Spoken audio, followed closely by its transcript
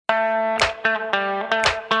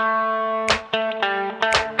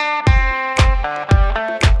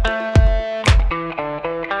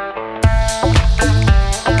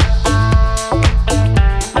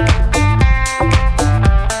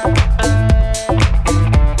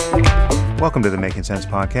Welcome to the Making Sense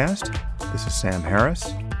Podcast. This is Sam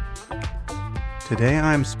Harris. Today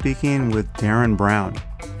I'm speaking with Derren Brown.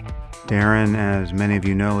 Derren, as many of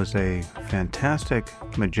you know, is a fantastic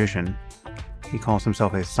magician. He calls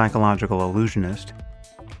himself a psychological illusionist,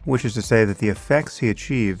 which is to say that the effects he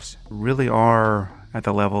achieves really are at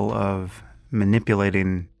the level of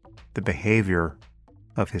manipulating the behavior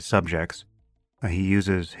of his subjects. He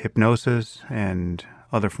uses hypnosis and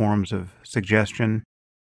other forms of suggestion.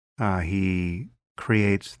 He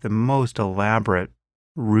creates the most elaborate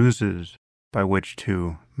ruses by which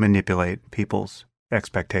to manipulate people's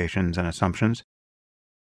expectations and assumptions.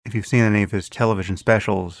 If you've seen any of his television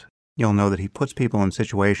specials, you'll know that he puts people in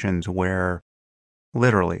situations where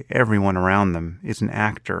literally everyone around them is an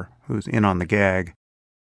actor who's in on the gag,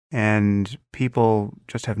 and people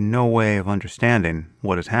just have no way of understanding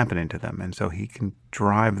what is happening to them. And so he can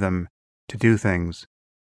drive them to do things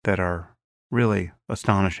that are really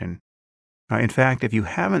astonishing. In fact, if you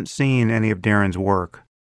haven't seen any of Derren's work,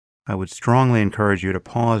 I would strongly encourage you to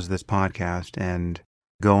pause this podcast and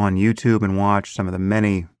go on YouTube and watch some of the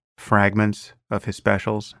many fragments of his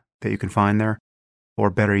specials that you can find there. Or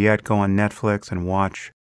better yet, go on Netflix and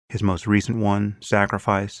watch his most recent one,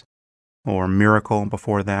 Sacrifice, or Miracle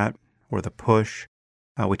before that, or The Push.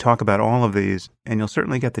 We talk about all of these, and you'll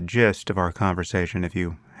certainly get the gist of our conversation if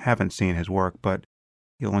you haven't seen his work, but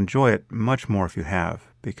you'll enjoy it much more if you have,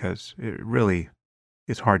 because it really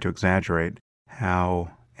is hard to exaggerate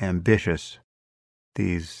how ambitious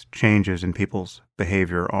these changes in people's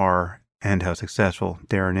behavior are and how successful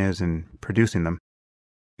Derren is in producing them.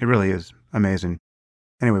 It really is amazing.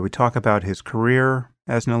 Anyway, we talk about his career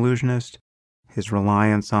as an illusionist, his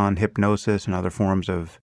reliance on hypnosis and other forms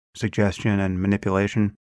of suggestion and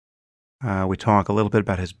manipulation. We talk a little bit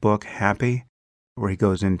about his book, Happy, where he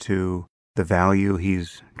goes into the value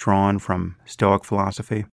he's drawn from Stoic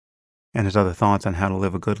philosophy and his other thoughts on how to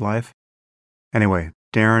live a good life. Anyway,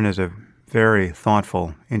 Derren is a very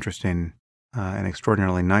thoughtful, interesting, and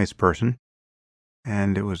extraordinarily nice person,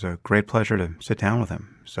 and it was a great pleasure to sit down with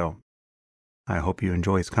him. So I hope you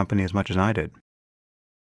enjoy his company as much as I did.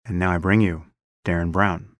 And now I bring you Derren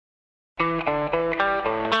Brown.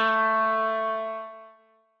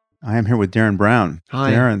 I am here with Derren Brown.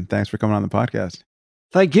 Hi. Derren, thanks for coming on the podcast.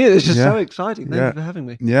 Thank you. This is so exciting. Thank you for having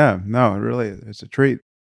me. Yeah, no, it really is. It's a treat.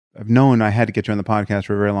 I've known I had to get you on the podcast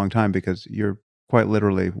for a very long time because you're quite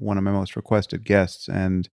literally one of my most requested guests.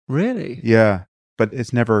 And really? Yeah, but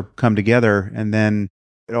it's never come together. And then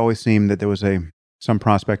it always seemed that there was some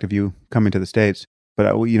prospect of you coming to the States.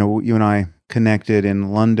 But, you and I connected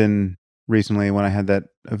in London recently when I had that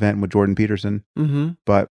event with Jordan Peterson. Mm-hmm.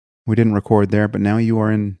 But we didn't record there. But now you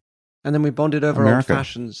are in And then we bonded over America. old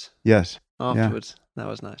fashions. Yes. Afterwards. Yeah. That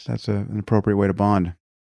was nice. That's an appropriate way to bond.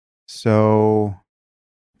 So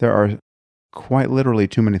there are quite literally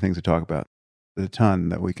too many things to talk about. There's a ton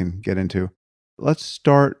that we can get into. Let's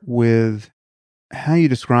start with how you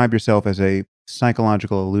describe yourself as a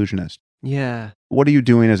psychological illusionist. Yeah. What are you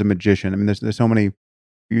doing as a magician? I mean, there's so many,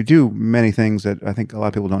 you do many things that I think a lot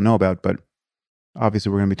of people don't know about, but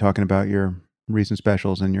obviously we're going to be talking about your recent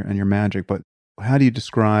specials and your magic, but how do you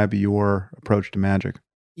describe your approach to magic?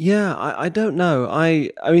 Yeah, I don't know. I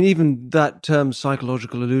mean, even that term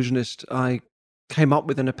psychological illusionist, I came up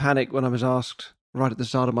with in a panic when I was asked right at the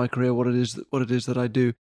start of my career what it is that I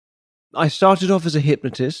do. I started off as a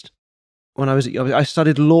hypnotist. When I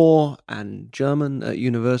studied law and German at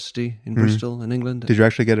university in Bristol in England. Did you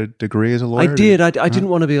actually get a degree as a lawyer? I did. I didn't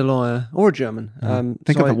want to be a lawyer or a German.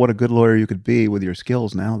 Think of what a good lawyer you could be with your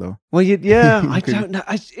skills now, though. Well, yeah, I don't know.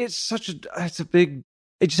 It's a big.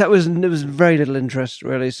 There was very little interest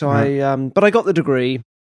really. So but I got the degree.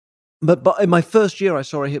 But in my first year, I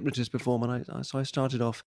saw a hypnotist perform, and so I started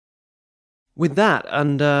off with that,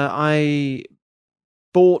 and I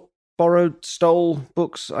borrowed, stole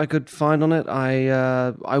books I could find on it.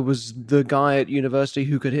 I was the guy at university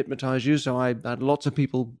who could hypnotize you, so I had lots of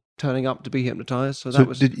people turning up to be hypnotized. So that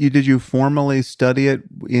was. Did you formally study it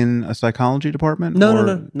in a psychology department?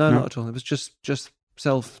 No, not at all. It was just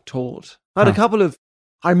self-taught.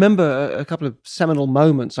 I remember a couple of seminal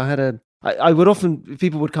moments. I would often,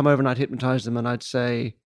 people would come over and I'd hypnotize them, and I'd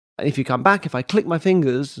say, if you come back, if I click my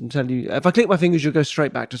fingers and tell you, if I click my fingers, you'll go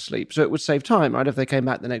straight back to sleep. So it would save time, right? If they came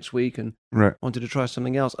back the next week and wanted to try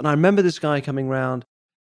something else. And I remember this guy coming round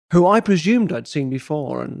who I presumed I'd seen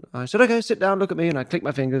before. And I said, okay, sit down, look at me. And I clicked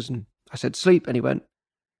my fingers and I said, sleep. And he went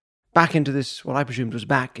back into this, what I presumed was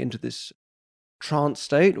back into this trance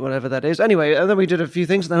state, whatever that is. Anyway, and then we did a few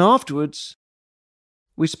things. And then afterwards,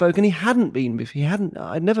 we spoke, and he hadn't been before.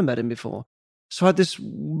 I'd never met him before. So I had this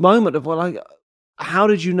moment of, how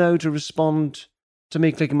did you know to respond to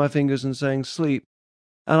me clicking my fingers and saying sleep.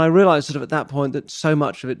 And I realized sort of at that point that so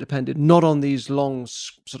much of it depended not on these long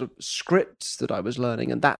sort of scripts that I was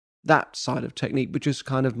learning and that side of technique, but just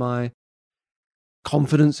kind of my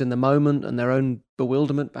confidence in the moment and their own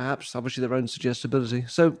bewilderment, perhaps, obviously their own suggestibility.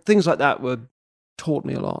 So things like that taught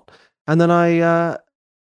me a lot. And then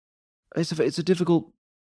it's a difficult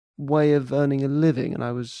way of earning a living, and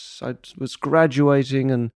I was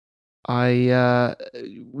graduating, and I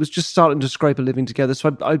was just starting to scrape a living together.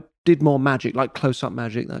 So I did more magic, like close-up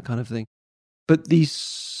magic, that kind of thing. But the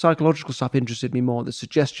psychological stuff interested me more, the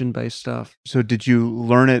suggestion-based stuff. So did you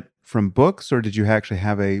learn it from books, or did you actually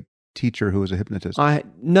have a teacher who was a hypnotist?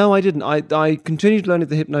 No, I didn't. I continued learning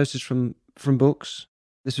the hypnosis from books.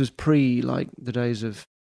 This was pre like the days of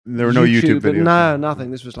there were no YouTube videos. No,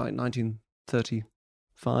 nothing. This was like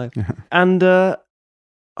 1935, and I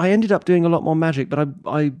ended up doing a lot more magic. But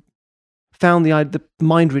I found the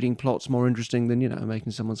mind reading plots more interesting than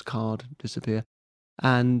making someone's card disappear,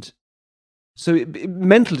 and so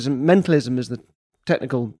mentalism is the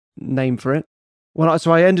technical name for it.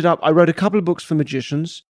 So I wrote a couple of books for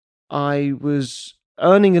magicians. I was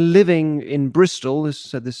earning a living in Bristol,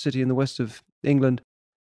 this city in the west of England,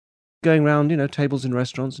 going around, tables in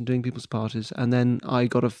restaurants and doing people's parties. And then I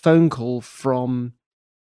got a phone call from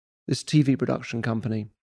this TV production company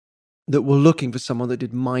that were looking for someone that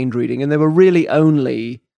did mind reading. And there were really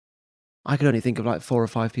I could only think of like 4 or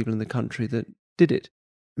 5 people in the country that did it.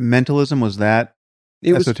 Mentalism, was that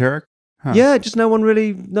esoteric? Yeah, just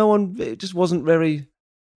it just wasn't very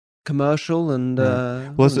commercial. And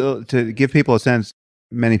so to give people a sense,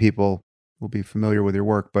 many people will be familiar with your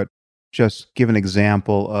work, but just give an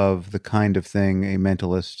example of the kind of thing a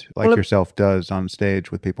mentalist like yourself does on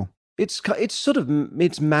stage with people. It's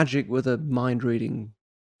magic with a mind reading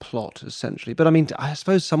plot, essentially. But I mean, I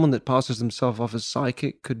suppose someone that passes themselves off as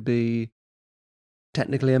psychic could be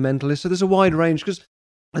technically a mentalist. So there's a wide range, because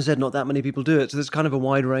as I said, not that many people do it. So there's kind of a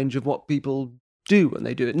wide range of what people do when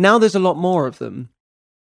they do it. Now there's a lot more of them.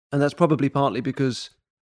 And that's probably partly because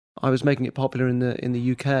I was making it popular in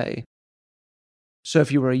the UK. So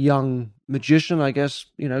if you were a young magician, I guess,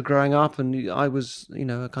 growing up, and I was,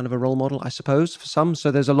 a kind of a role model, I suppose, for some.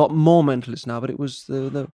 So there's a lot more mentalists now, but it was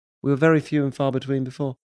we were very few and far between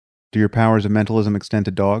before. Do your powers of mentalism extend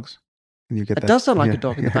to dogs? You get it does sound like a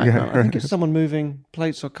dog in the background. I think it's someone moving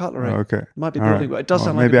plates or cutlery. Oh, okay. It might be building, but it does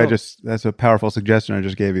sound like maybe a dog. That's a powerful suggestion I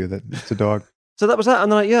just gave you, that it's a dog. So that was that.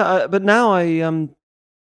 And then but now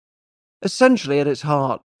essentially at its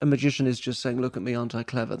heart, a magician is just saying, look at me, aren't I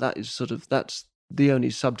clever? That's the only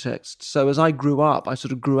subtext. So as I grew up, I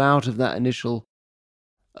sort of grew out of that initial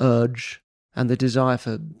urge and the desire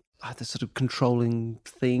for the sort of controlling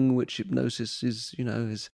thing, which hypnosis is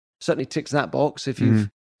certainly ticks that box. If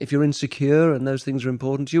you're insecure and those things are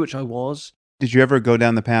important to you, which I was. Did you ever go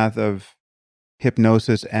down the path of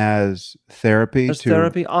hypnosis as therapy?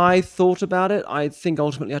 Therapy, I thought about it. I think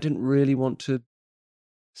ultimately I didn't really want to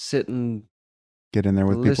sit and get in there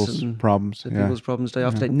with people's problems. People's problems day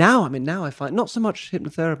after day. Now I find not so much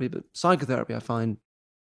hypnotherapy, but psychotherapy I find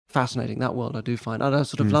fascinating. That world I do find. I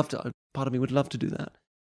sort of love to. Part of me would love to do that.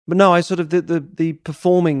 But no, I sort of the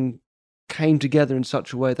performing came together in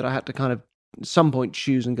such a way that I had to kind of at some point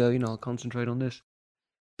choose and go, I'll concentrate on this.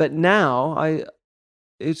 But now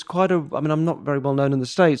it's quite I'm not very well known in the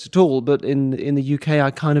States at all, but in the UK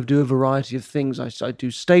I kind of do a variety of things. I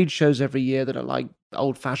do stage shows every year that are like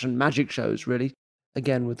old-fashioned magic shows, really.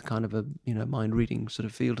 Again, with kind of a mind reading sort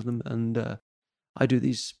of feel to them, and I do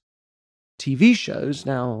these TV shows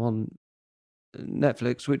now on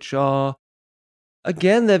Netflix, which are,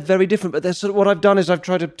 again, they're very different. But they're sort of, what I've done is I've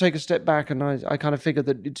tried to take a step back, and I kind of figured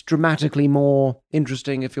that it's dramatically more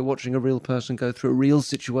interesting if you're watching a real person go through a real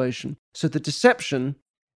situation. So the deception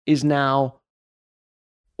is now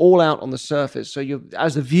all out on the surface. So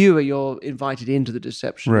as a viewer, you're invited into the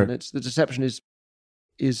deception, right. And the deception is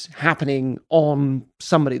happening on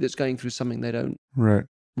somebody that's going through something they don't realize.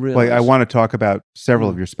 Well, I want to talk about several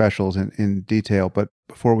of your specials in detail, but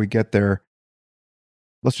before we get there,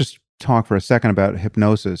 let's just talk for a second about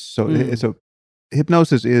hypnosis. So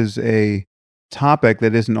hypnosis is a topic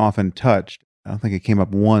that isn't often touched. I don't think it came up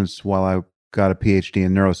once while I got a PhD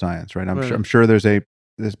in neuroscience, right? I'm sure there's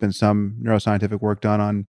been some neuroscientific work done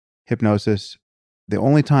on hypnosis. The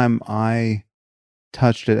only time I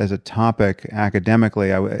touched it as a topic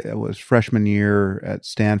academically, I was freshman year at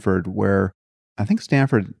Stanford, where I think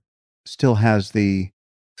Stanford still has the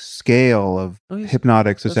scale of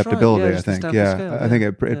hypnotic susceptibility. Right. I think, scale, I think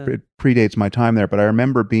it predates my time there, but I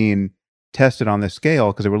remember being tested on this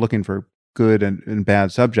scale because they were looking for good and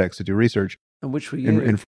bad subjects to do research. And which were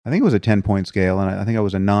you? I think it was a 10-point scale, and I think I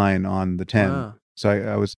was a 9 on the 10. Wow. So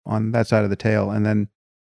I was on that side of the tail. And then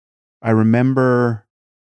I remember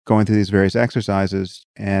going through these various exercises,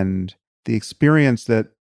 and the experience that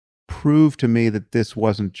proved to me that this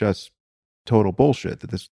wasn't just total bullshit,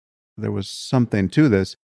 that there was something to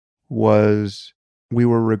this, was we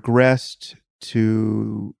were regressed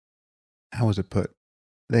to, how was it put?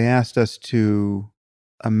 They asked us to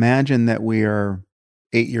imagine that we are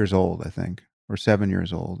 8 years old, I think, or 7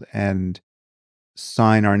 years old, and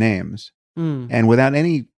sign our names. And without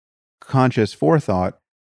any conscious forethought,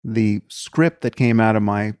 the script that came out of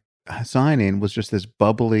my signing was just this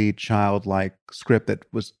bubbly, childlike script that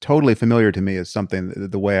was totally familiar to me as something,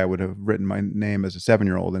 the way I would have written my name as a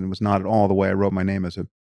 7-year-old, and it was not at all the way I wrote my name as a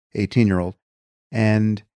 18-year-old.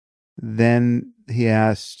 And then he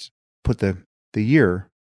asked, put the year,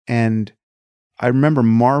 and I remember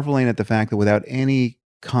marveling at the fact that without any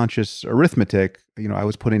conscious arithmetic, I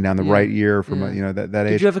was putting down the right year for my, that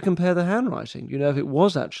age. Did you ever compare the handwriting? Do you know if it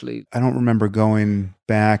was actually? I don't remember going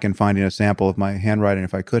back and finding a sample of my handwriting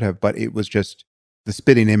if I could have, but it was just the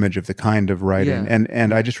spitting image of the kind of writing. Yeah.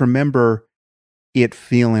 And I just remember it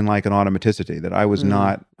feeling like an automaticity, that I was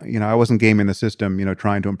not, I wasn't gaming the system,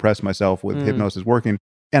 trying to impress myself with hypnosis working.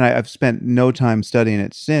 And I've spent no time studying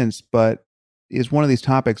it since, but it's one of these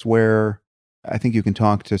topics where I think you can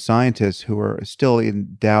talk to scientists who are still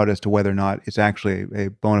in doubt as to whether or not it's actually a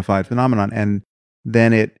bona fide phenomenon. And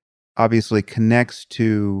then it obviously connects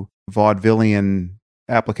to vaudevillian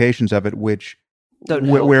applications of it, which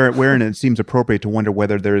wherein it seems appropriate to wonder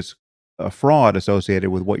whether there's a fraud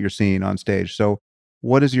associated with what you're seeing on stage. So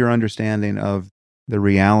what is your understanding of the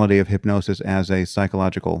reality of hypnosis as a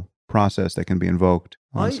psychological process that can be invoked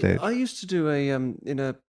on stage? I used to do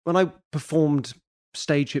when I performed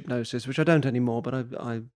stage hypnosis, which I don't anymore, but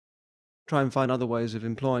I try and find other ways of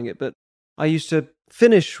employing it. But I used to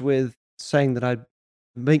finish with saying that I'd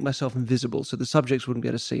make myself invisible so the subjects wouldn't be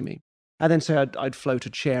able to see me. And then say I'd float a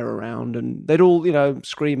chair around, and they'd all,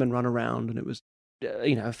 scream and run around, and it was,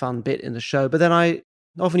 a fun bit in the show. But then I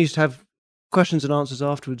often used to have questions and answers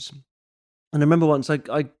afterwards. And I remember once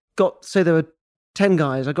I got, say there were 10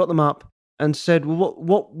 guys, I got them up and said, well,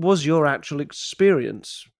 what was your actual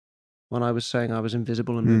experience when I was saying I was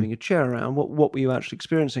invisible and moving a chair around? What were you actually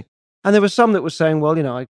experiencing? And there were some that were saying, well,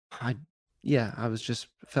 I was just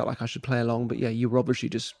felt like I should play along, but yeah, you were obviously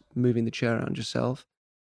just moving the chair around yourself.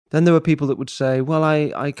 Then there were people that would say, well,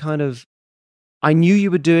 I knew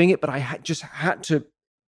you were doing it, but I just had to,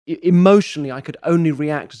 emotionally, I could only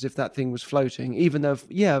react as if that thing was floating, even though,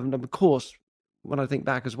 of course, when I think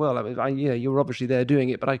back as well, you were obviously there doing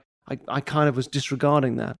it, but I kind of was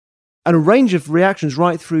disregarding that. And a range of reactions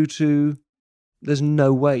right through to, there's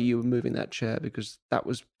no way you were moving that chair because that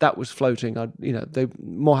was floating. They're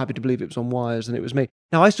more happy to believe it was on wires than it was me.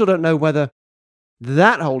 Now, I still don't know whether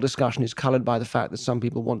that whole discussion is colored by the fact that some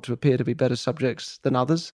people want to appear to be better subjects than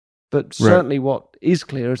others. But certainly what is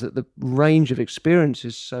clear is that the range of experience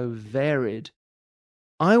is so varied.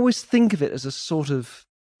 I always think of it as a sort of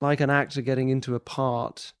like an actor getting into a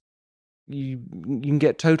part. You can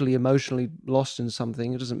get totally emotionally lost in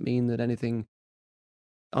something. It doesn't mean that anything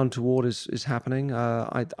untoward is happening.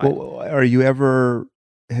 Have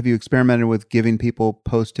you experimented with giving people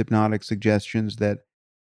post-hypnotic suggestions that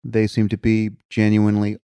they seem to be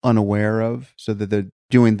genuinely unaware of, so that they're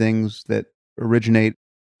doing things that originate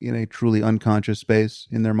in a truly unconscious space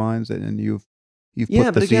in their minds, and you've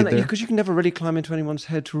put the seed there? Because you can never really climb into anyone's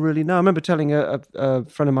head to really know. I remember telling a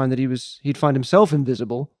friend of mine that he'd find himself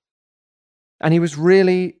invisible, and he was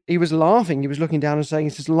laughing. He was looking down and saying,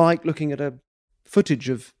 it's just like looking at a footage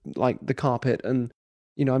of like the carpet, and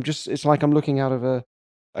it's like I'm looking out of a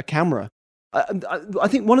camera. I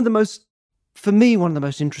think one of the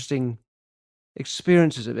most interesting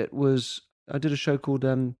experiences of it was, I did a show called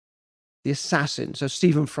The Assassin. So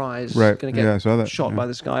Stephen Fry is going to get shot by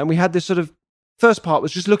this guy. And we had this sort of, first part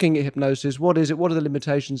was just looking at hypnosis. What is it? What are the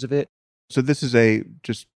limitations of it? So this is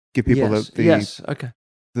just give people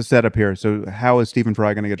the setup here. So how is Stephen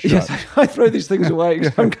Fry going to get shot? Yes, I throw these things away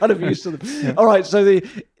because I'm kind of used to them. Yeah. All right, so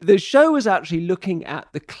the show was actually looking at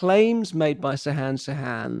the claims made by Sirhan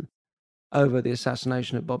Sirhan over the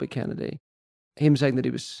assassination of Bobby Kennedy. Him saying that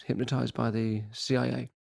he was hypnotized by the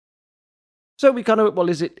CIA. So we kind of, well,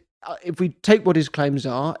 is it, if we take what his claims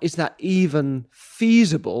are, is that even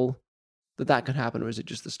feasible that could happen, or is it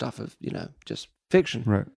just the stuff of, just fiction?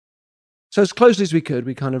 Right. So as closely as we could,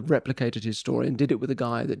 we kind of replicated his story and did it with a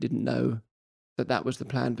guy that didn't know that was the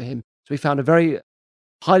plan for him. So we found a very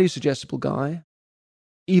highly suggestible guy,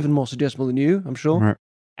 even more suggestible than you, I'm sure. Right.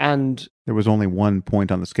 And there was only one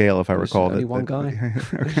point on the scale, if I recall. Only one guy.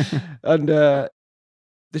 Okay. And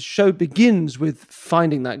the show begins with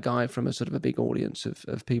finding that guy from a sort of a big audience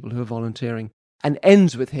of people who are volunteering, and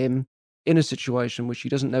ends with him in a situation which he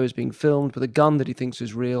doesn't know is being filmed, with a gun that he thinks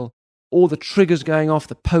is real, all the triggers going off,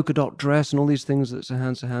 the polka dot dress, and all these things that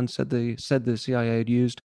Sirhan said the CIA had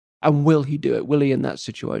used. And will he do it? Will he, in that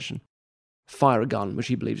situation, fire a gun, which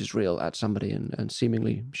he believes is real, at somebody and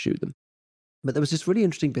seemingly shoot them? But there was this really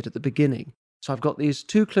interesting bit at the beginning. So I've got these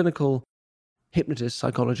two clinical hypnotists,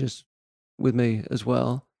 psychologists with me as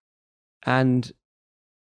well. And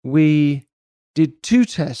we did two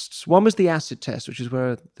tests. One was the acid test, which is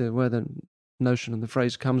where the notion and the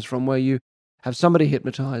phrase comes from, where you have somebody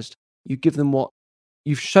hypnotized, you give them what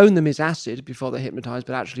you've shown them is acid before they're hypnotized,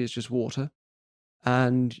 but actually it's just water.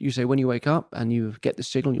 And you say, when you wake up and you get the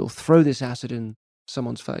signal, you'll throw this acid in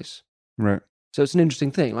someone's face. Right. So it's an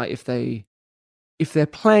interesting thing. Like if they're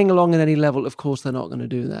playing along at any level, of course they're not going to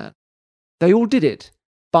do that. They all did it,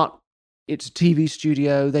 but it's a TV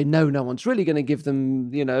studio. They know no one's really going to give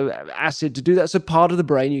them, acid to do that. So part of the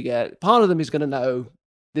brain you get, part of them is going to know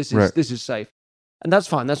this is safe. And that's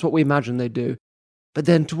fine. That's what we imagine they do. But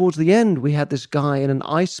then towards the end, we had this guy in an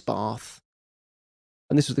ice bath.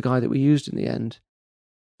 And this was the guy that we used in the end.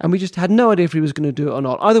 And we just had no idea if he was going to do it or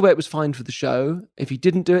not. Either way, it was fine for the show. If he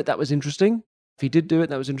didn't do it, that was interesting. If he did do it,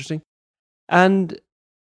 that was interesting. And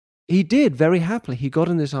he did very happily. He got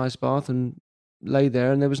in this ice bath and lay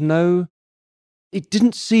there, and there was it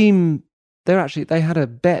didn't seem, they had a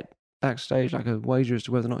bet backstage, like a wager as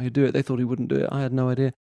to whether or not he'd do it. They thought he wouldn't do it. I had no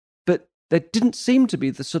idea. But there didn't seem to be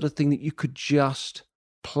the sort of thing that you could just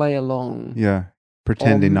play along. Yeah.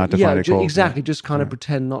 Pretending not to find a cold. Exactly. Just kind of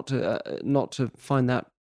pretend not to find that,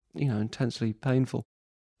 intensely painful.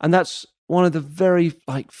 And that's one of the very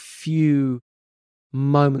few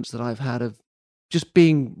moments that I've had of just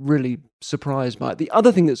being really surprised by it. The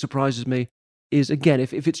other thing that surprises me is, again,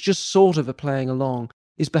 if it's just sort of a playing along,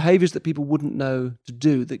 is behaviors that people wouldn't know to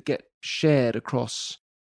do that get shared across,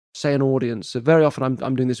 say, an audience. So very often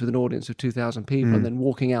I'm doing this with an audience of 2,000 people and then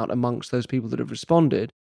walking out amongst those people that have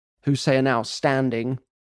responded, who say are now standing,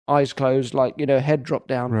 eyes closed, head dropped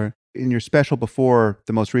down. Right. In your special before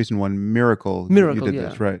the most recent one, Miracle, you did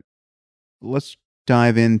this, right? Let's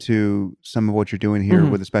dive into some of what you're doing here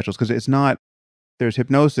with the specials, because it's not, there's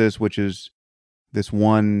hypnosis, which is this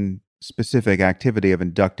one specific activity of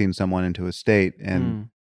inducting someone into a state and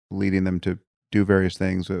leading them to do various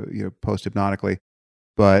things, post-hypnotically.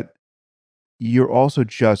 But you're also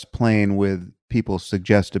just playing with people's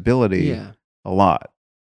suggestibility a lot.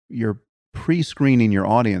 You're pre-screening your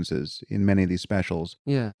audiences in many of these specials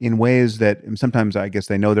in ways that sometimes I guess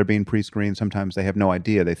they know they're being pre-screened. Sometimes they have no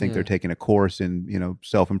idea. They think they're taking a course in,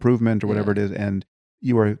 self-improvement or whatever it is. And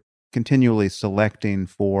you are continually selecting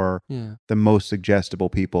for the most suggestible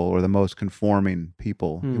people or the most conforming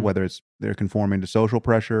people, whether it's they're conforming to social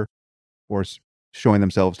pressure or showing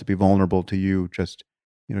themselves to be vulnerable to you, just,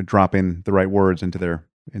 dropping the right words into their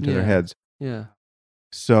heads. Yeah.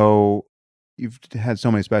 So you've had so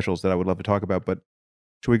many specials that I would love to talk about, but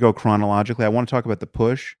should we go chronologically? I want to talk about The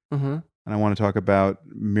Push, and I want to talk about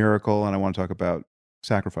Miracle, and I want to talk about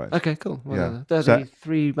Sacrifice. Okay, cool. Well, there's the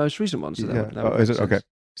three most recent ones. So that would is it? Okay.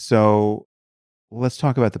 So let's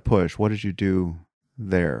talk about The Push. What did you do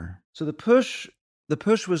there? So The Push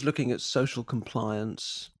was looking at social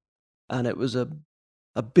compliance, and it was a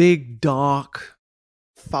big, dark,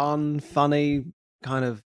 funny kind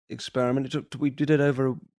of experiment. We did it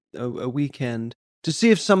over a weekend to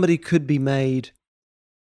see if somebody could be made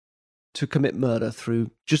to commit murder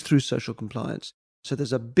through social compliance. So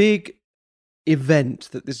there's a big event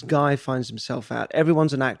that this guy finds himself at.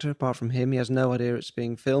 Everyone's an actor apart from him. He has no idea it's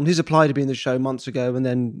being filmed. He's applied to be in the show months ago and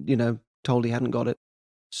then, told he hadn't got it.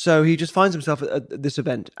 So he just finds himself at this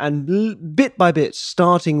event, and bit by bit,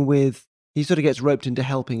 starting with, he sort of gets roped into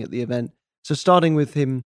helping at the event. So starting with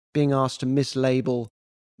him being asked to mislabel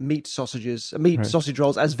meat sausage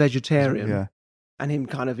rolls as vegetarian, and him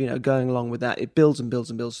kind of, going along with that, it builds and builds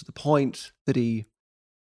and builds to the point that he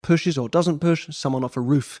pushes or doesn't push someone off a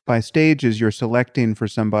roof. By stages, you're selecting for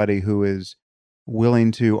somebody who is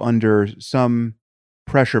willing to, under some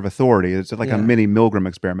pressure of authority, it's like a mini Milgram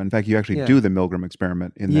experiment. In fact, you actually do the Milgram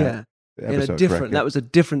experiment in that episode, in a different, correct? that was a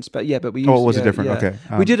different, but we used, it was a different, okay.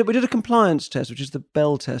 We did a compliance test, which is the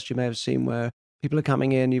Bell test you may have seen, where people are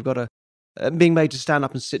coming in, you've got to, being made to stand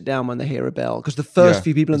up and sit down when they hear a bell, because the first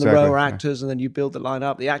few people in the row are actors, and then you build the line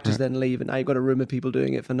up, the actors then leave, and now you've got a room of people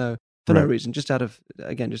doing it for no reason, just out of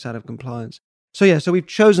compliance. So we've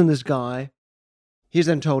chosen this guy. He's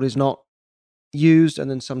then told he's not used, and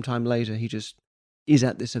then sometime later he just is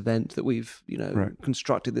at this event that we've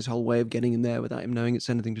constructed this whole way of getting him there without him knowing it's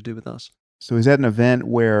anything to do with us. So he's at an event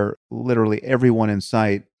where literally everyone in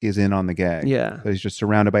sight is in on the gag. Yeah. But he's just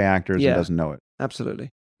surrounded by actors Yeah. and doesn't know it. Absolutely.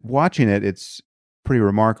 Watching it, it's pretty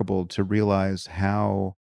remarkable to realize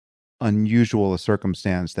how unusual a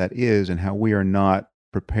circumstance that is and how we are not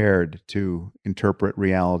prepared to interpret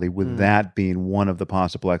reality with that being one of the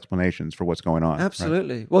possible explanations for what's going on.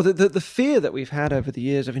 Absolutely. Right? Well, the fear that we've had over the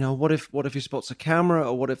years of, what if he spots a camera,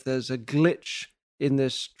 or what if there's a glitch in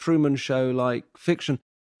this Truman Show like fiction?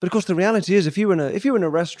 But of course, the reality is, if you were in a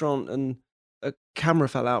restaurant and a camera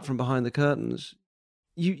fell out from behind the curtains,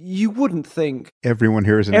 you wouldn't think everyone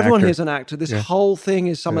here is an everyone actor. here's an actor. This whole thing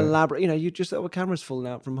is some elaborate. You just thought, well, camera's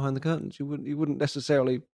falling out from behind the curtains. You wouldn't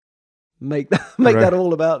necessarily make that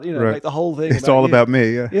all about make the whole thing. It's all about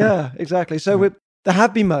me. Yeah. Yeah, exactly. So there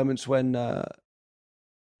have been moments when a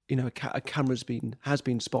camera has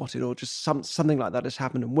been spotted, or just something like that has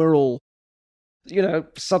happened, and we're all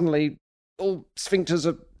suddenly all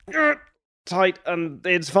sphincters are tight and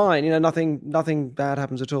it's fine. Nothing bad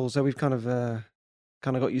happens at all. So we've kind of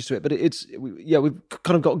got used to it. But we've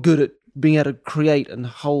kind of got good at being able to create and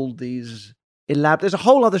hold these elaborate. There's a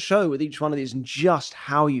whole other show with each one of these, and just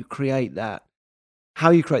how you create that, how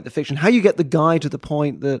you create the fiction, how you get the guy to the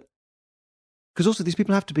point that, because also these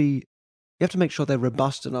people you have to make sure they're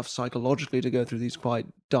robust enough psychologically to go through these quite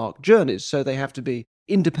dark journeys. So they have to be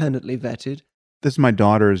independently vetted. This is my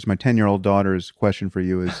 10-year-old daughter's question for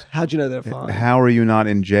you is, how do you know they're fine? How are you not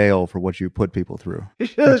in jail for what you put people through?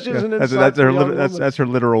 That's her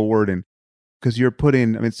literal wording. Because you're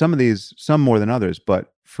putting, some more than others,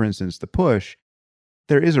 but for instance, The Push,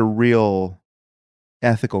 there is a real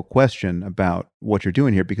ethical question about what you're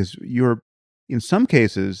doing here, because in some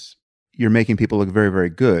cases, you're making people look very, very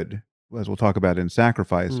good. As we'll talk about in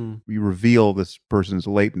Sacrifice, you reveal this person's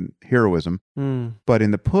latent heroism. But in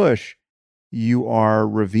The Push, you are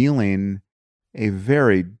revealing a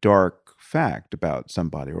very dark fact about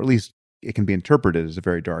somebody, or at least it can be interpreted as a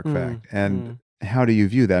very dark fact. And how do you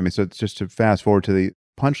view that? So it's just to fast forward to the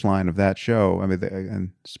punchline of that show.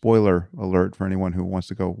 And spoiler alert for anyone who wants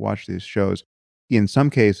to go watch these shows. In some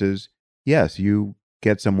cases, yes, you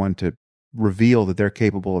get someone to reveal that they're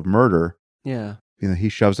capable of murder. Yeah. He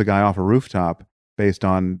shoves a guy off a rooftop based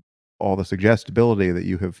on all the suggestibility that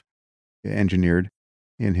you have engineered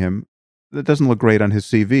in him. That doesn't look great on his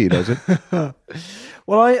CV, does it?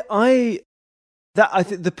 Well, I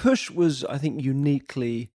think The Push was,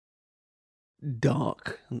 uniquely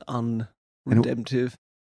dark and unredemptive.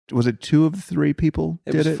 Was it 2 of the 3 people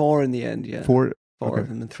It did was it? 4 in the end, yeah. 4 of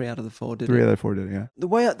them, and 3 out of the 4 did it. 3 out of the 4 did it, yeah. The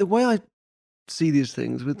way I see these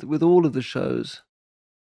things with all of the shows,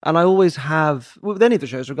 and I always have with any of the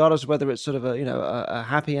shows, regardless of whether it's sort of a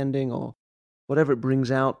happy ending or whatever it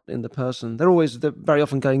brings out in the person, they're very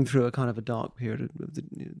often going through a kind of a dark period of the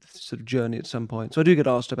sort of journey at some point. So I do get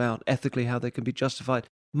asked about ethically how they can be justified.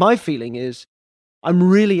 My feeling is I'm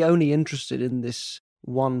really only interested in this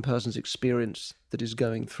one person's experience that is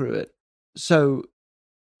going through it. So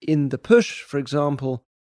in The Push, for example,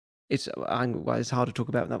 it's hard to talk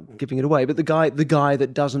about without giving it away, but the guy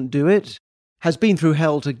that doesn't do it has been through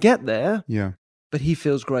hell to get there. Yeah. But he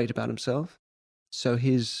feels great about himself. So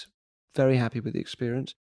he's very happy with the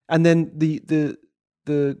experience. And then the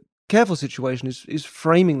careful situation is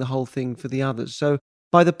framing the whole thing for the others. So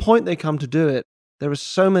by the point they come to do it, there are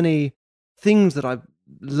so many things that I've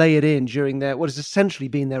layered in during what has essentially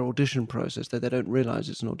been their audition process, that they don't realize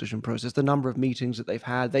it's an audition process. The number of meetings that they've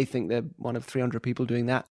had, they think they're one of 300 people doing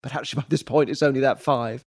that, but actually by this point it's only that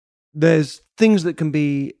 5. There's things that can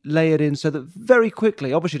be layered in so that very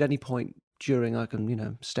quickly, obviously at any point during, I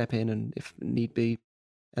can, step in and if need be,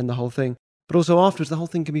 end the whole thing. But also afterwards, the whole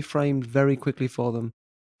thing can be framed very quickly for them,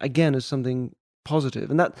 again, as something positive.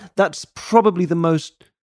 And that's probably the most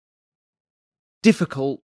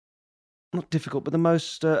difficult, not difficult, but the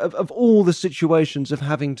most, of all the situations of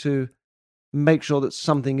having to make sure that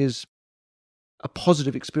something is a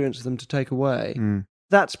positive experience for them to take away.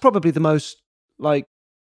 That's probably the most,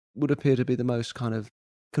 would appear to be the most kind of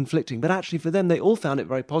conflicting. But actually for them, they all found it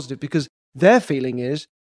very positive, because their feeling is,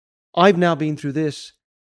 I've now been through this,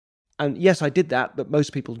 and yes, I did that, but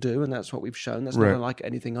most people do, and that's what we've shown. That's not like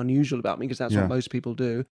anything unusual about me, because that's what most people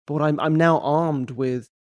do. But I'm now armed with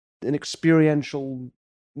an experiential,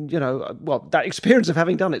 that experience of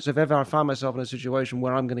having done it. So if ever I find myself in a situation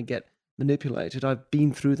where I'm going to get manipulated, I've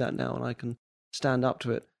been through that now, and I can stand up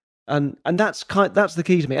to it. And that's the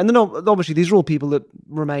key to me. And then obviously these are all people that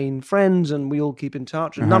remain friends, and we all keep in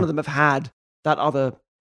touch. And none of them have had that other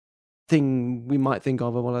thing we might think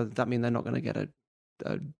of. Well, that mean they're not going to get a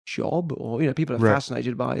job, or people are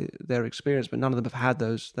fascinated by their experience, but none of them have had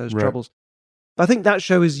those troubles. But I think that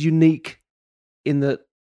show is unique in that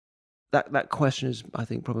that question is, I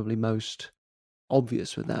think, probably most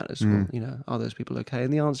obvious with that as well. Are those people okay?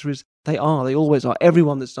 And the answer is they are. They always are.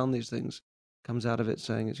 Everyone that's done these things comes out of it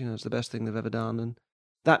saying it's the best thing they've ever done, and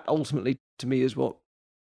that ultimately to me is what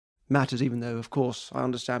matters. Even though, of course, I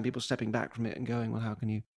understand people stepping back from it and going, well, how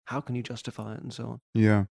can you justify it and so on.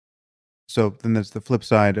 Yeah. So then there's the flip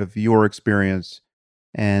side of your experience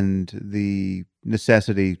and the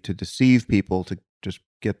necessity to deceive people to just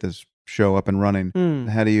get this show up and running.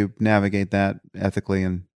 How do you navigate that ethically?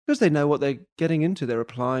 And because they know what they're getting into, they're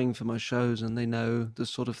applying for my shows, and they know the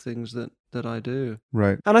sort of things that I do.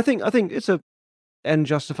 Right. And I think it's a end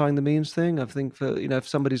justifying the means thing. I think for if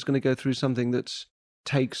somebody's going to go through something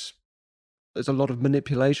there's a lot of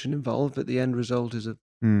manipulation involved, but the end result is a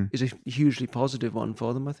hugely positive one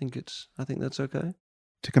for them. I think that's okay.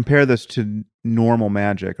 To compare this to normal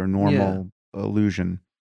magic or normal illusion.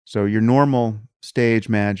 So your normal stage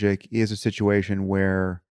magic is a situation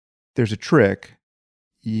where there's a trick.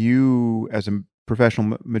 You, as a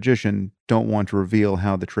professional magician, don't want to reveal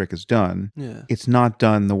how the trick is done. Yeah. It's not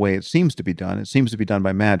done the way it seems to be done. It seems to be done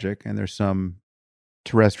by magic, and there's some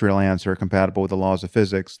terrestrial answer compatible with the laws of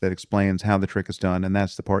physics that explains how the trick is done, and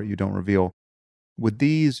that's the part you don't reveal. With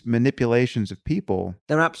these manipulations of people,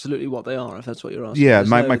 they're absolutely what they are, if that's what you're asking. Yeah,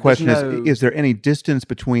 my question is there any distance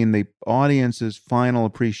between the audience's final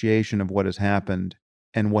appreciation of what has happened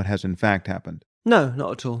and what has in fact happened? No,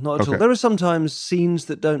 not at all. Not at all. There are sometimes scenes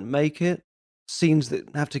that don't make it, scenes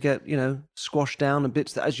that have to get, squashed down, and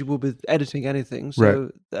bits that, as you will with editing anything.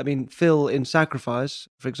 So, right. I mean, Phil in Sacrifice,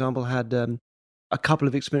 for example, had a couple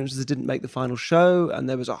of experiences that didn't make the final show, and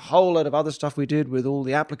there was a whole lot of other stuff we did with all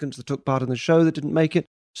the applicants that took part in the show that didn't make it.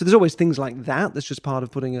 So there's always things like that. That's just part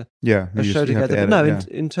of putting a show together. But no,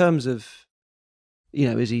 in terms of,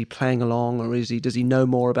 is he playing along, or does he know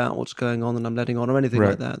more about what's going on than I'm letting on, or anything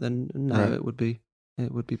like that? Then no, it would be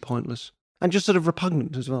pointless. And just sort of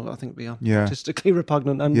repugnant as well. I think it'd be artistically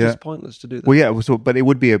repugnant and just pointless to do that. Well, yeah. But it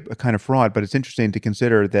would be a kind of fraud. But it's interesting to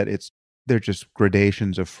consider that they're just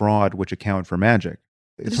gradations of fraud which account for magic.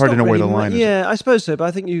 It's hard to know where the line is. Yeah, I suppose so. But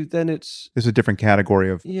I think it's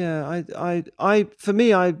Yeah, for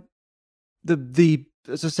me, as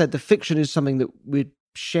I said, the fiction is something that we're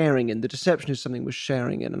sharing in. The deception is something we're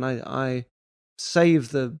sharing in, and I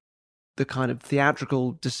save the kind of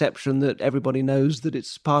theatrical deception that everybody knows that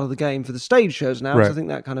it's part of the game for the stage shows now. Right. So I think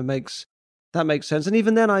that kind of makes sense. And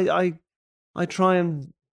even then, I try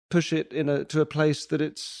and push it to a place that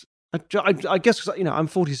it's. I guess because I'm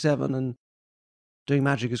 47 and doing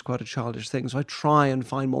magic is quite a childish thing, so I try and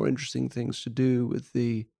find more interesting things to do with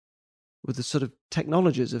the sort of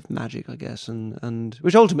technologies of magic, I guess, and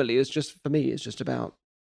which ultimately is just, for me, is just about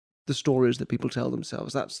the stories that people tell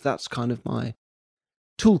themselves. That's kind of my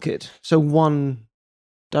toolkit. So one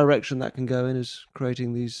direction that can go in is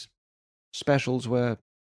creating these specials where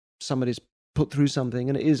somebody's put through something,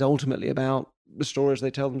 and it is ultimately about the stories they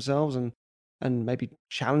tell themselves, and maybe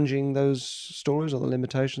challenging those stories or the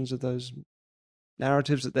limitations of those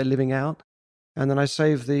narratives that they're living out. And then I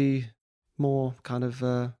save the more kind of,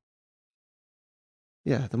 the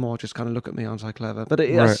more just kind of look at me, aren't I clever? But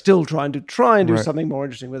I still try and do something more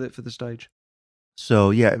interesting with it for the stage.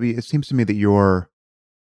 So, yeah, it seems to me that your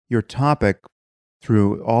topic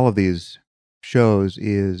through all of these shows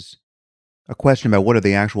is a question about what are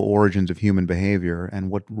the actual origins of human behavior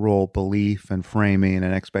and what role belief and framing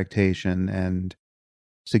and expectation and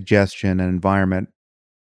suggestion and environment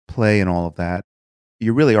play in all of that.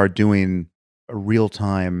 You really are doing a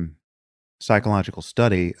real-time psychological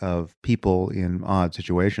study of people in odd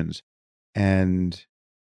situations. And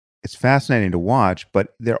it's fascinating to watch,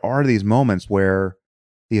 but there are these moments where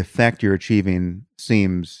the effect you're achieving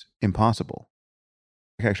seems impossible.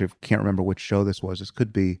 I actually can't remember which show this was. This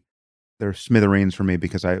could be. They're smithereens for me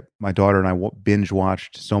because my daughter and I binge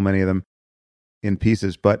watched so many of them in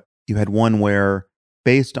pieces. But you had one where,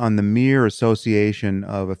 based on the mere association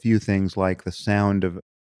of a few things like the sound of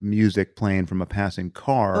music playing from a passing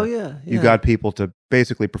car, you got people to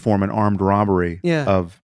basically perform an armed robbery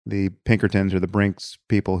of the Pinkertons or the Brinks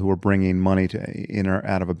people who were bringing money in or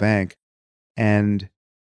out of a bank. And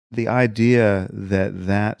the idea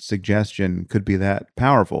that suggestion could be that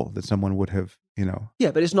powerful, that someone would have,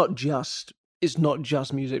 Yeah, but it's not just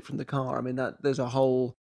music from the car. I mean, there's a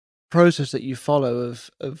whole process that you follow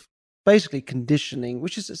of basically conditioning,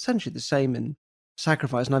 which is essentially the same in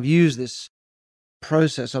Sacrifice. And I've used this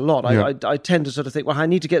process a lot. I tend to sort of think, well, I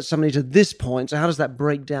need to get somebody to this point. So how does that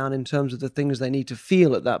break down in terms of the things they need to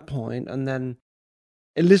feel at that point? And then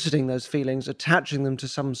eliciting those feelings, attaching them to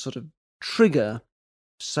some sort of trigger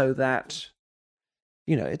so that,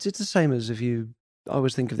 it's the same as if you I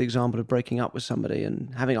always think of the example of breaking up with somebody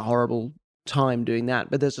and having a horrible time doing that.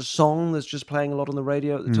 But there's a song that's just playing a lot on the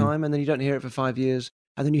radio at the time, and then you don't hear it for 5 years,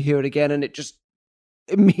 and then you hear it again, and it just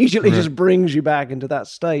immediately just brings you back into that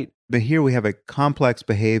state. But here we have a complex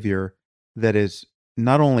behavior that is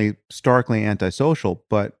not only starkly antisocial,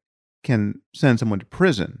 but can send someone to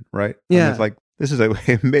prison, right? Yeah. I mean, it's like, this is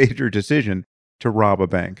a major decision to rob a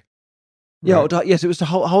bank. Yeah, right? yes, it was to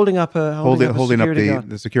holding up holding up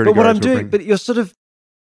the security guard. But what I'm doing, but you're sort of,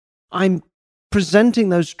 I'm presenting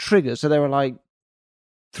those triggers. So there were like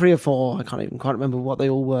 3 or 4, I can't even quite remember what they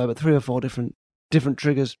all were, but 3 or 4 different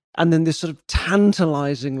triggers. And then this sort of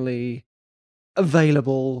tantalizingly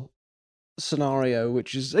available scenario,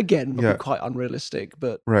 which is again quite unrealistic,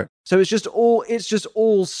 but right. So it's just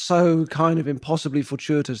all so kind of impossibly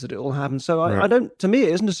fortuitous that it all happens. So I don't, to me,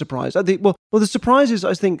 it isn't a surprise. I think, well, the surprise is,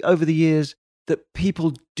 I think, over the years that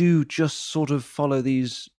people do just sort of follow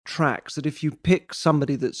these tracks, that if you pick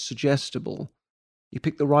somebody that's suggestible, you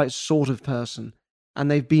pick the right sort of person, and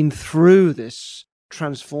they've been through this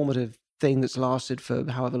transformative thing that's lasted for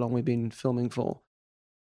however long we've been filming for,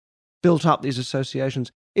 built up these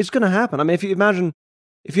associations, it's going to happen. I mean, if you imagine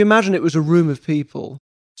it was a room of people,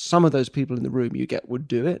 some of those people in the room would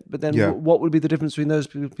do it, but then what would be the difference between those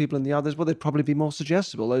people and the others? Well, they'd probably be more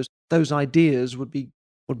suggestible. Those ideas would be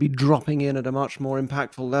dropping in at a much more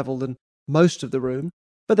impactful level than most of the room.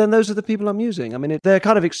 But then those are the people I'm using. I mean, they're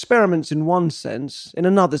kind of experiments in one sense. In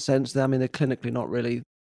another sense, they're clinically not really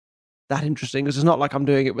that interesting, because it's not like I'm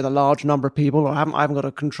doing it with a large number of people, or I haven't got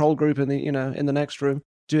a control group in the next room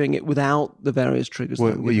doing it without the various triggers.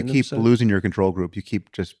 Well, you keep losing your control group. You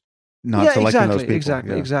keep just not selecting those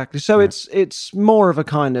people. Exactly. So it's more of a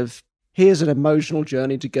kind of, here's an emotional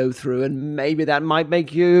journey to go through, and maybe that might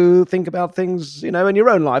make you think about things, in your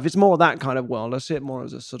own life. It's more that kind of world. I see it more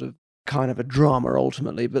as a sort of kind of a drama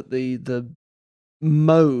ultimately, but the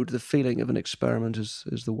mode, the feeling of an experiment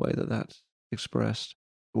is the way that's expressed.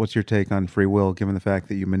 What's your take on free will, given the fact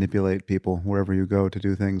that you manipulate people wherever you go to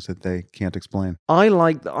do things that they can't explain? I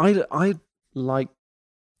like that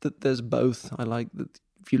there's both. I like that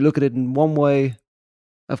if you look at it in one way,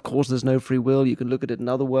 of course there's no free will. You can look at it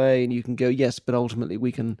another way, and you can go, yes, but ultimately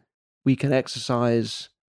we can exercise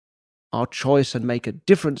our choice and make a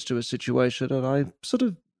difference to a situation. And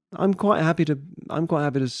I'm quite happy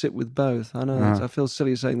to sit with both. I know I feel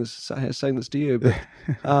silly saying this to you, but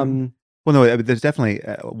well, no, there's definitely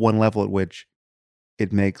one level at which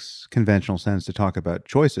it makes conventional sense to talk about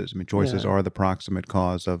choices. I mean, choices are the proximate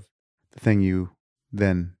cause of the thing you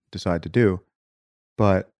then decide to do.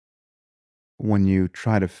 But when you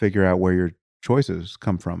try to figure out where your choices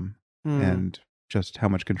come from and just how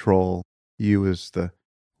much control you as the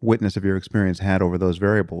witness of your experience had over those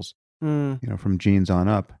variables, from genes on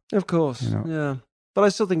up. Of course, yeah. But I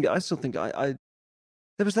still think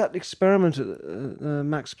there was that experiment at the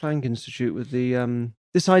Max Planck Institute with the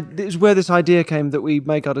this is where this idea came that we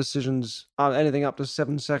make our decisions anything up to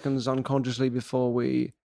 7 seconds unconsciously before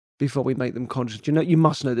we make them conscious. You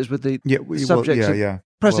must know this with the subjects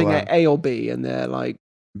pressing A or B, and they're like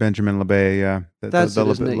Benjamin Lebet, the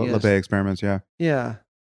Lebet experiments, yeah.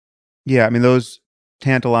 I mean, those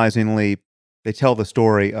tantalizingly, they tell the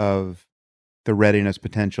story of the readiness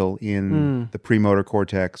potential in the premotor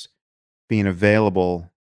cortex being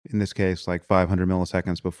available, in this case, like 500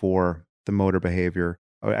 milliseconds before the motor behavior,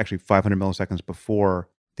 or actually 500 milliseconds before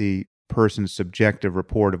the person's subjective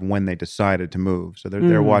report of when they decided to move. So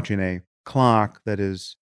they're watching a clock that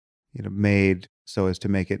is, made so as to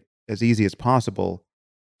make it as easy as possible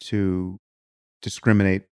to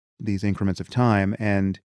discriminate these increments of time,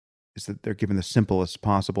 and is that they're given the simplest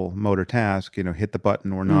possible motor task, hit the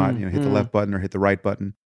button or not, hit the left button or hit the right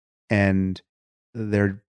button, and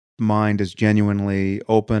their mind is genuinely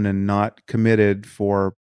open and not committed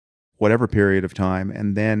for whatever period of time.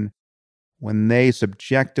 And then when they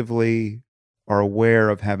subjectively are aware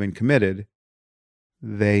of having committed,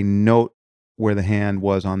 they note where the hand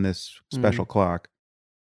was on this special clock.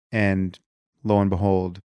 And lo and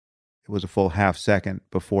behold, it was a full half second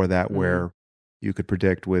before that where you could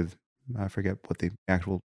predict with, I forget what the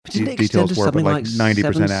actual details were, but like 90%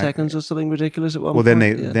 7 seconds or something ridiculous at one point.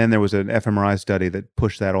 Well, then there was an fMRI study that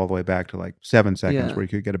pushed that all the way back to like 7 seconds, where you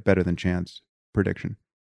could get a better than chance prediction.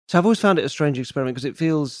 So I've always found it a strange experiment, because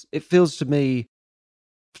it feels to me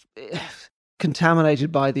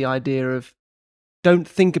contaminated by the idea of don't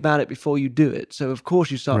think about it before you do it. So of course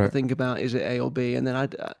you start to think about, is it A or B, and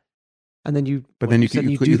then you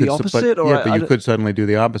do the opposite. But you could suddenly do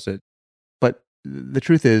the opposite. But the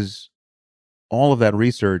truth is, all of that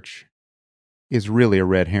research is really a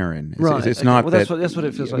red herring. Right. It's Okay. not Well, that. that's what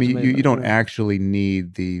it feels I like to mean, me. you don't Yeah. actually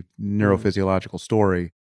need the neurophysiological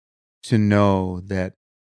story to know that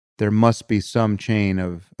there must be some chain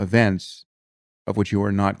of events of which you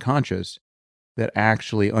are not conscious that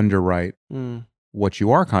actually underwrite Mm. what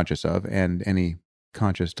you are conscious of, and any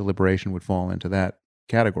conscious deliberation would fall into that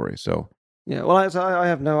category. So, Yeah. Well, I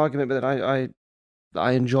have no argument with it.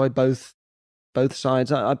 I enjoy both sides,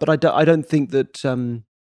 but I don't think that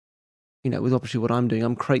with obviously what I'm doing,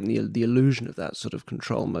 I'm creating the illusion of that sort of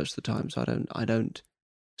control most of the time. So I don't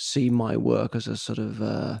see my work as a sort of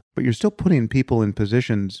but you're still putting people in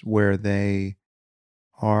positions where they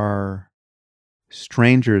are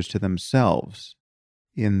strangers to themselves,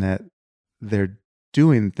 in that they're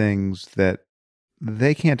doing things that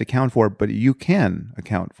they can't account for, but you can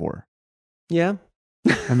account for. yeah.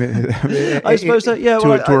 I mean, I suppose so. Yeah.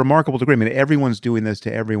 to a remarkable degree. I mean, everyone's doing this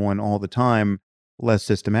to everyone all the time, less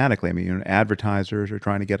systematically. I mean, advertisers are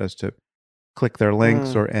trying to get us to click their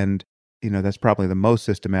links, and that's probably the most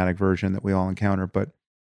systematic version that we all encounter. But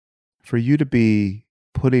for you to be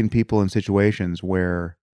putting people in situations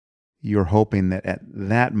where you're hoping that at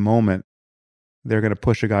that moment they're going to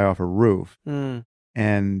push a guy off a roof,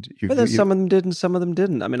 and But then some of them did and some of them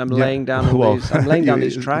didn't. I mean, I'm laying down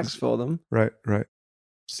these tracks for them. Right.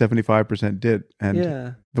 75% did, and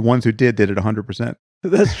Yeah, the ones who did it 100%.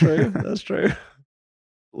 that's true. That's true.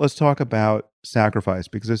 Let's talk about Sacrifice,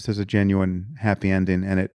 because this has a genuine happy ending,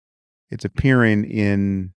 and it's appearing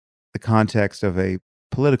in the context of a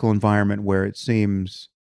political environment where it seems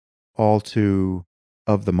all too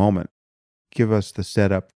of the moment. Give us the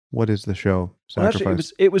setup. What is the show Sacrifice? Well,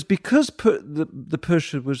 actually, it was because the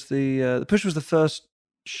Push was the Push was the first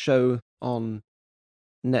show on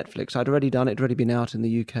Netflix. I'd already done it; it'd already been out in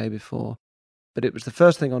the UK before, but it was the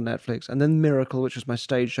first thing on Netflix. And then Miracle, which was my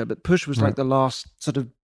stage show, but Push was like the last sort of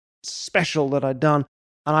special that I'd done,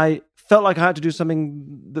 and I felt like I had to do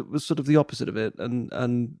something that was sort of the opposite of it,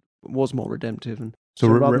 and was more redemptive. And so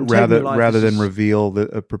rather than reveal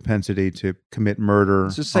a propensity to commit murder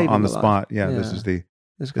on the spot, this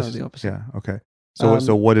is kind of the opposite. Yeah, okay.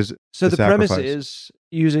 So what is so the Sacrifice? premise is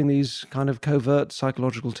using these kind of covert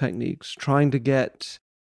psychological techniques, trying to get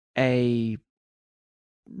a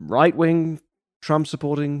right-wing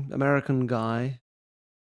Trump-supporting American guy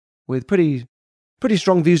with pretty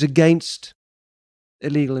strong views against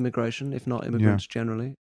illegal immigration, if not immigrants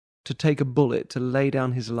generally, to take a bullet to lay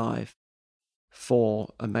down his life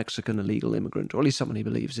for a Mexican illegal immigrant, or at least someone he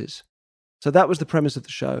believes is. So that was the premise of the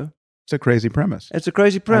show. It's a crazy premise. It's a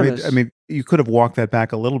crazy premise. I mean, you could have walked that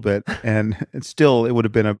back a little bit, and it would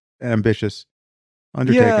have been an ambitious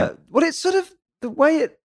undertaking. Yeah, well, it's sort of the way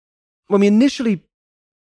when we initially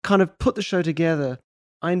kind of put the show together,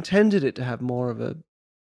 I intended it to have more of a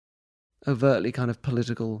overtly kind of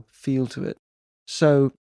political feel to it.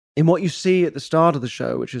 So in what you see at the start of the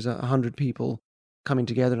show, which is 100 people coming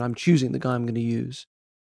together, and I'm choosing the guy I'm going to use,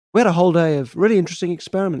 we had a whole day of really interesting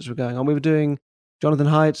experiments were going on. We were doing Jonathan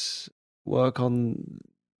Haidt's work on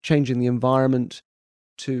changing the environment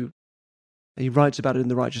he writes about it in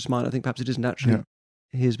The Righteous Mind. I think perhaps it isn't actually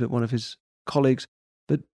his, but one of his colleagues,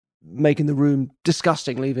 but making the room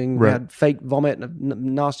disgusting, we had fake vomit and a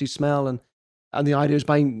nasty smell. And the idea is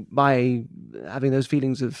by having those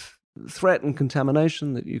feelings of threat and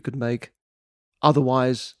contamination that you could make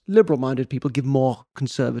otherwise liberal-minded people give more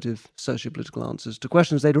conservative socio-political answers to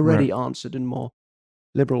questions they'd already answered in more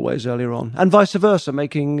liberal ways earlier on, and vice versa,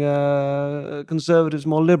 making conservatives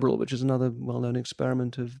more liberal, which is another well-known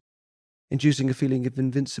experiment of inducing a feeling of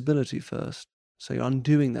invincibility first. So you're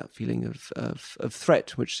undoing that feeling of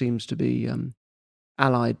threat, which seems to be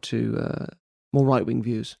allied to more right-wing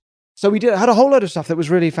views. So we had a whole load of stuff that was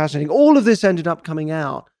really fascinating. All of this ended up coming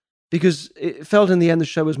out because it felt in the end the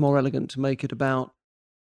show was more elegant to make it about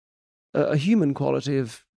a human quality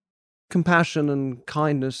of compassion and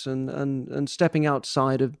kindness and stepping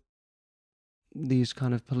outside of these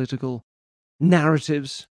kind of political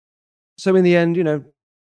narratives. So in the end,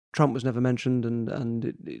 Trump was never mentioned,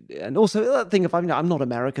 and also that thing of I'm not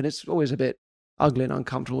American. It's always a bit ugly and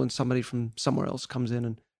uncomfortable when somebody from somewhere else comes in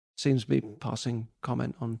and seems to be passing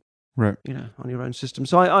comment on on your own system.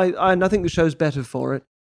 So I think the show's better for it.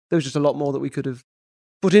 There was just a lot more that we could have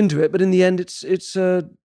put into it, but in the end, it's a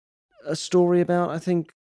story about, I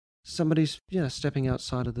think, somebody's stepping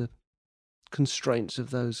outside of the constraints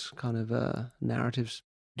of those kind of narratives.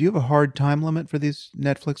 Do you have a hard time limit for these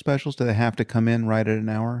Netflix specials? Do they have to come in right at an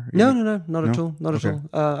hour? No, not at all. Not at all.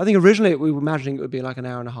 I think originally we were imagining it would be like an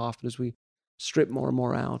hour and a half, but as we stripped more and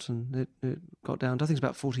more out, and it got down to, I think it's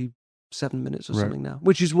about 47 minutes or something now,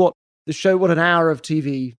 which is what an hour of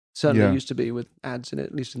TV certainly used to be with ads in it,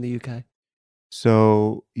 at least in the UK.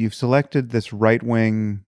 So you've selected this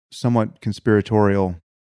right-wing, somewhat conspiratorial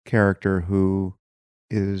character who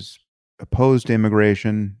is opposed to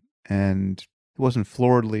immigration and wasn't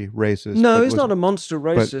floridly racist. No, he's not a monster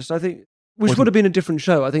racist. I think, which would have been a different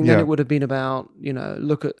show. I think then it would have been about,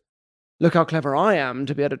 look how clever I am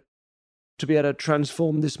to be able to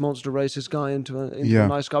transform this monster racist guy into a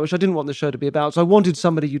nice guy, which I didn't want the show to be about. So I wanted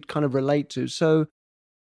somebody you'd kind of relate to. So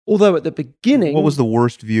although at the beginning... What was the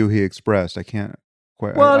worst view he expressed? I can't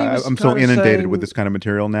quite... Well, I'm so inundated with this kind of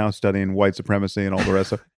material now, studying white supremacy and all the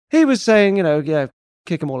rest of it. He was saying,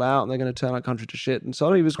 kick them all out and they're going to turn our country to shit. And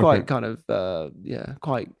so he was quite kind of,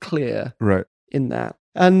 quite clear in that.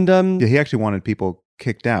 And he actually wanted people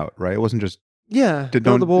kicked out, right? It wasn't just... Yeah,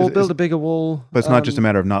 build a bigger wall. But it's not just a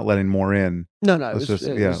matter of not letting more in. No. But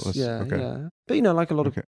like a lot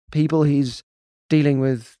of people, he's dealing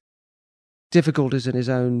with difficulties in his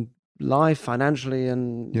own life financially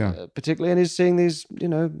and particularly, and he's seeing these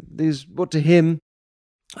what to him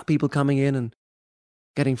are people coming in and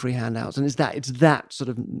getting free handouts, and it's that sort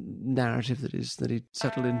of narrative that he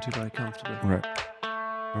settled into very comfortably. Right.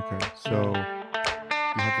 Okay. So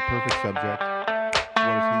you have the perfect subject. What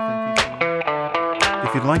does he think he's doing?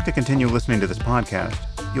 If you'd like to continue listening to this podcast,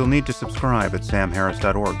 you'll need to subscribe at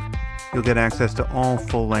samharris.org. You'll get access to all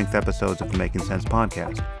full-length episodes of the Making Sense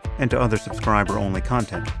podcast and to other subscriber-only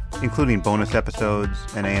content, including bonus episodes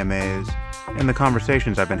and AMAs and the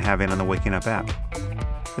conversations I've been having on the Waking Up app.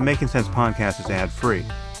 The Making Sense podcast is ad-free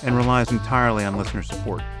and relies entirely on listener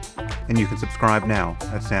support, and you can subscribe now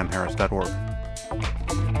at samharris.org.